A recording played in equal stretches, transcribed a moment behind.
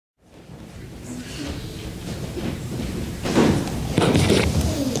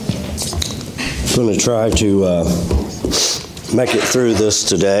I'm going to try to make it through this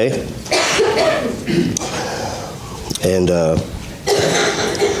today. And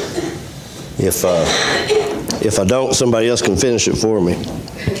if I don't, somebody else can finish it for me.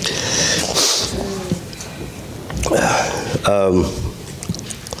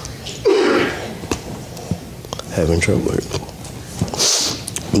 Having trouble here.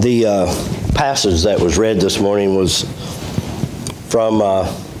 The passage that was read this morning was from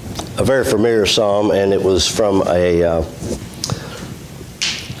a very familiar psalm, and it was from a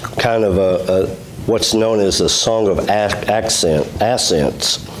kind of what's known as a song of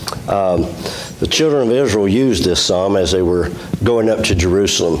ascents. The children of Israel used this psalm as they were going up to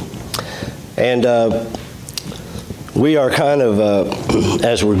Jerusalem. And we are kind of,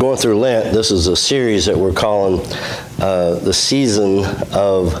 as we're going through Lent, this is a series that we're calling the season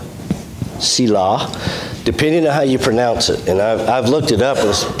of Selah, depending on how you pronounce it. And I've looked it up,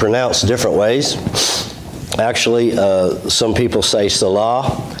 it's pronounced different ways. Actually, some people say Salah,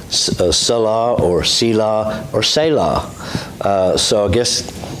 Salah, or Selah, or Selah. So I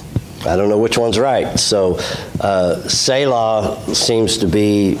guess, I don't know which one's right. So Selah seems to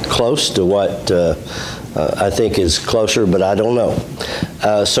be close to what I think is closer, but I don't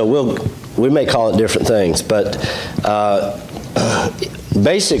know. So we may call it different things, but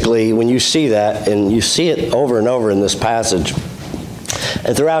basically when you see that, and you see it over and over in this passage,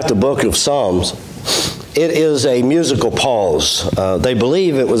 and throughout the book of Psalms, it is a musical pause. They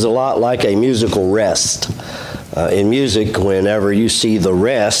believe it was a lot like a musical rest. In music, whenever you see the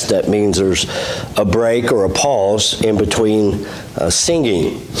rest, that means there's a break or a pause in between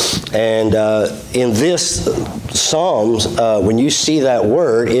singing. And in this Psalms, when you see that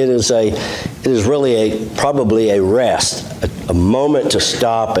word, it is really probably a rest, a moment to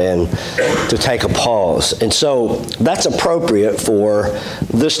stop and to take a pause. And so that's appropriate for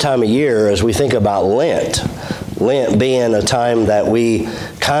this time of year as we think about Lent. Lent being a time that we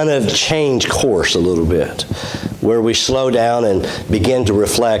kind of change course a little bit, where we slow down and begin to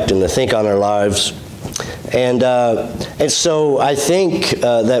reflect and to think on our lives. And so I think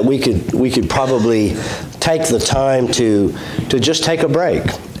that we could probably take the time to just take a break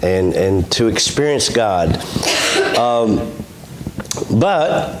and to experience God.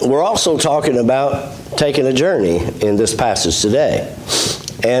 But we're also talking about taking a journey in this passage today.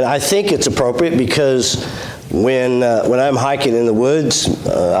 And I think it's appropriate because when I'm hiking in the woods,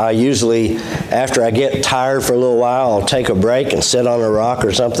 I usually, after I get tired for a little while, I'll take a break and sit on a rock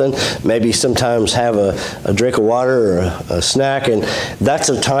or something. Maybe sometimes have a drink of water or a snack, and that's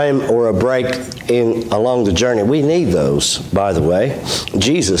a time or a break along the journey. We need those, by the way.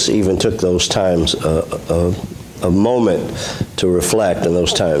 Jesus even took those times, a moment to reflect in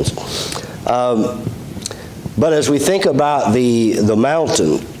those times. But as we think about the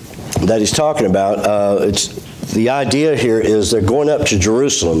mountain that he's talking about, the idea here is they're going up to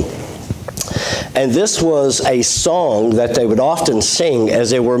Jerusalem. And this was a song that they would often sing as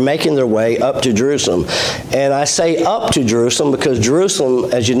they were making their way up to Jerusalem. And I say up to Jerusalem because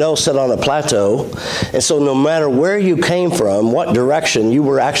Jerusalem, as you know, sat on a plateau. And so no matter where you came from, what direction, you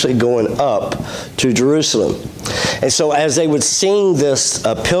were actually going up to Jerusalem. And so as they would sing this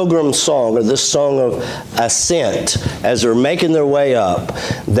pilgrim song, or this song of ascent, as they're making their way up,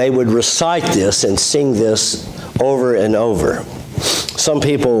 they would recite this and sing this over and over. Some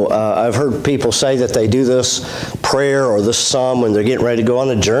people, I've heard people say that they do this prayer or this psalm when they're getting ready to go on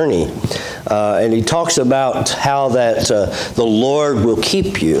a journey. And he talks about how that the Lord will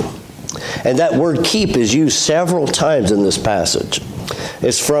keep you. And that word keep is used several times in this passage.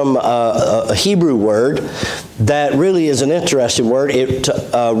 It's from a Hebrew word that really is an interesting word. It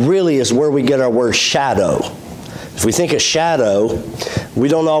really is where we get our word shadow. If we think of shadow, we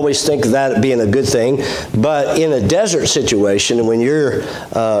don't always think of that being a good thing, but in a desert situation, when you're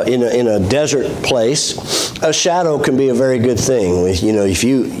in a desert place, a shadow can be a very good thing. You know, if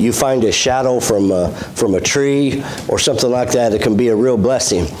you find a shadow from a tree or something like that, it can be a real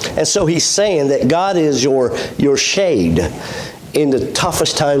blessing. And so he's saying that God is your shade in the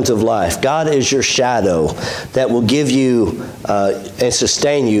toughest times of life. God is your shadow that will give you and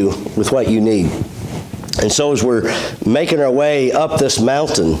sustain you with what you need. And so as we're making our way up this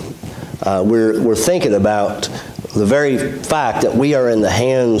mountain, we're thinking about the very fact that we are in the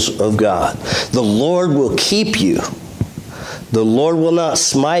hands of God. The Lord will keep you. The Lord will not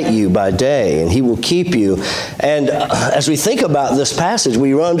smite you by day, and he will keep you. And as we think about this passage,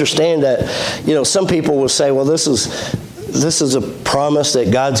 we understand that, you know, some people will say, well, this is this is a promise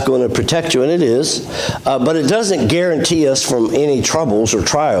that God's going to protect you, and it is, but it doesn't guarantee us from any troubles or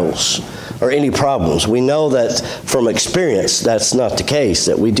trials or any problems. We know that from experience that's not the case,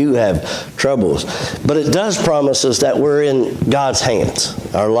 that we do have troubles. But it does promise us that we're in God's hands.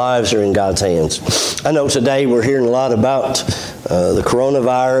 Our lives are in God's hands. I know today we're hearing a lot about the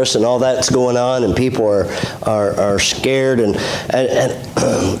coronavirus and all that's going on, and people are scared, and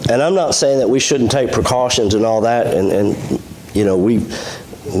I'm not saying that we shouldn't take precautions and all that, and you know, we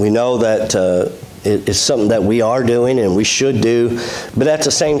know that it's something that we are doing and we should do, but at the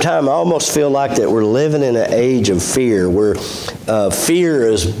same time, I almost feel like that we're living in an age of fear, where fear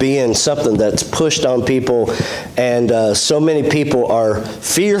is being something that's pushed on people, and so many people are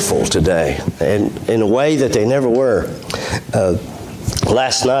fearful today, and in a way that they never were.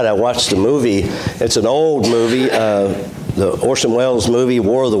 Last night I watched a movie. It's an old movie, the Orson Welles movie,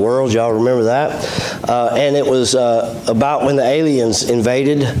 War of the Worlds. Y'all remember that? And it was about when the aliens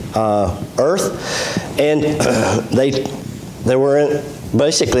invaded Earth, and they were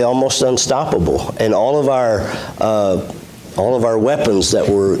basically almost unstoppable, and all of our weapons that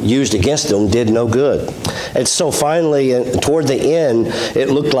were used against them did no good. And so finally, toward the end, it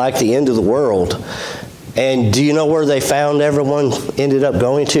looked like the end of the world. And do you know where they found everyone ended up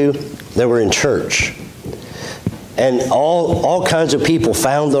going to? They were in church. And all kinds of people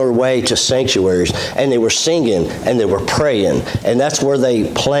found their way to sanctuaries, and they were singing and they were praying, and that's where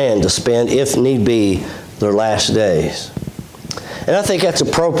they planned to spend, if need be, their last days. And I think that's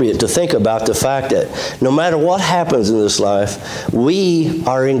appropriate to think about the fact that no matter what happens in this life, we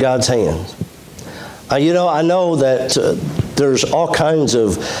are in God's hands. You know, I know that there's all kinds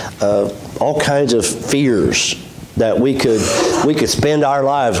of fears that we could spend our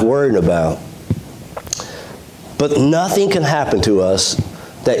lives worrying about. But nothing can happen to us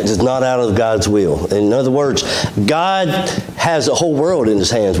that is not out of God's will. In other words, God has the whole world in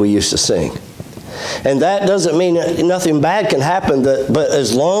His hands, we used to sing. And that doesn't mean nothing bad can happen, but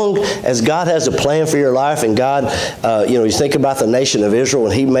as long as God has a plan for your life, and God, you think about the nation of Israel,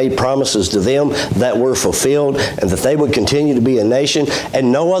 and He made promises to them that were fulfilled, and that they would continue to be a nation,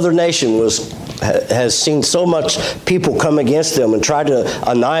 and no other nation has seen so much people come against them and try to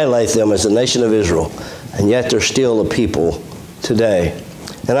annihilate them as the nation of Israel. And yet they're still a people today.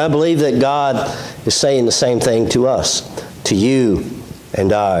 And I believe that God is saying the same thing to us, to you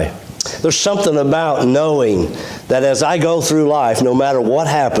and I. There's something about knowing that as I go through life, no matter what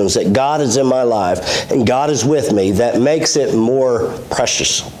happens, that God is in my life and God is with me, that makes it more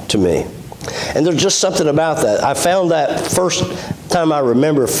precious to me. And there's just something about that. I found that first time I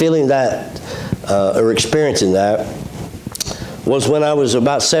remember feeling that or experiencing that was when I was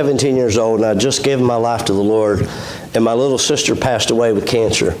about 17 years old, and I'd just given my life to the Lord, and my little sister passed away with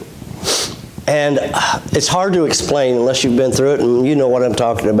cancer. And it's hard to explain unless you've been through it, and you know what I'm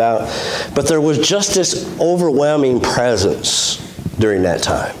talking about. But there was just this overwhelming presence during that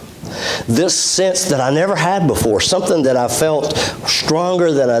time. This sense that I never had before, something that I felt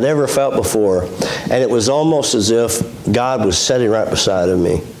stronger than I'd ever felt before. And it was almost as if God was sitting right beside of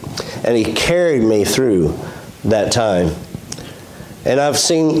me. And He carried me through that time. And I've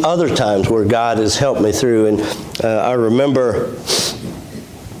seen other times where God has helped me through. And I remember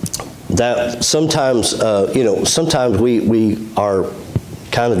that sometimes, sometimes we are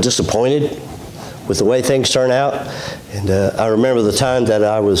kind of disappointed with the way things turn out. And I remember the time that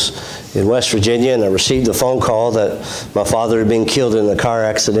I was in West Virginia, and I received a phone call that my father had been killed in a car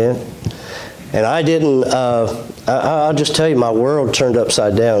accident. And I didn't, I'll just tell you, my world turned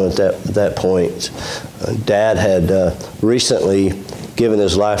upside down at that point. Dad had recently given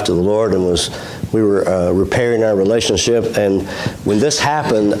his life to the Lord, and we were repairing our relationship. And when this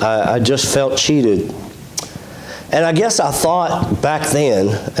happened, I just felt cheated. And I guess I thought back then,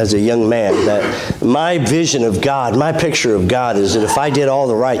 as a young man, that my vision of God, my picture of God is that if I did all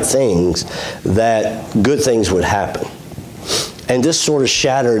the right things, that good things would happen. And this sort of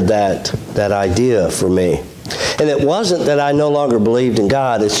shattered that idea for me. And it wasn't that I no longer believed in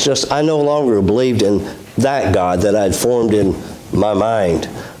God, it's just I no longer believed in that God that I'd formed in my mind.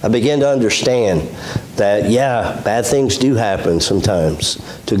 I began to understand that, yeah, bad things do happen sometimes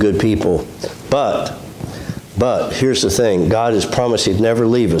to good people. But here's the thing, God has promised He'd never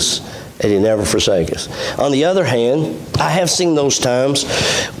leave us and He'd never forsake us. On the other hand, I have seen those times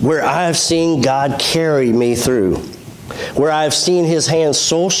where I have seen God carry me through, where I've seen His hand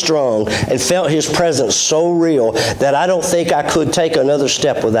so strong and felt His presence so real that I don't think I could take another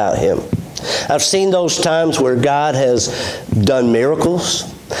step without Him. I've seen those times where God has done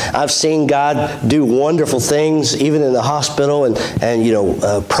miracles. I've seen God do wonderful things, even in the hospital,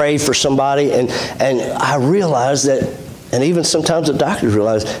 and pray for somebody. And I realized that And even sometimes the doctors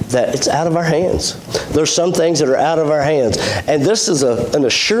realize that it's out of our hands. There's some things that are out of our hands. And this is an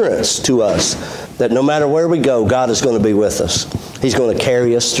assurance to us that no matter where we go, God is going to be with us. He's going to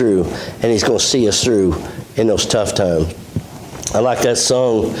carry us through, and He's going to see us through in those tough times. I like that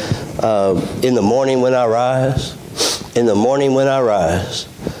song, In the Morning When I Rise, in the morning when I rise,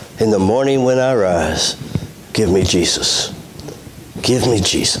 in the morning when I rise, give me Jesus. Give me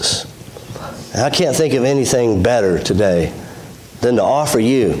Jesus. And I can't think of anything better today than to offer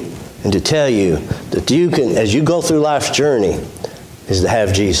you and to tell you that you can, as you go through life's journey, is to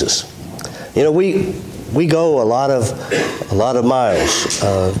have Jesus. You know, we go a lot of miles,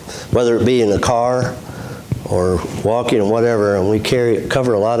 whether it be in a car or walking or whatever, and we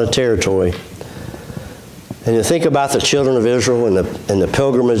cover a lot of territory. And you think about the children of Israel and the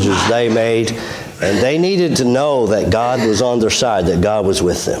pilgrimages they made, and they needed to know that God was on their side, that God was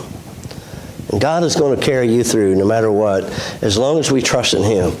with them. And God is going to carry you through no matter what, as long as we trust in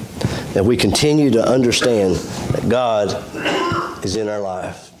Him, that we continue to understand that God is in our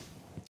life.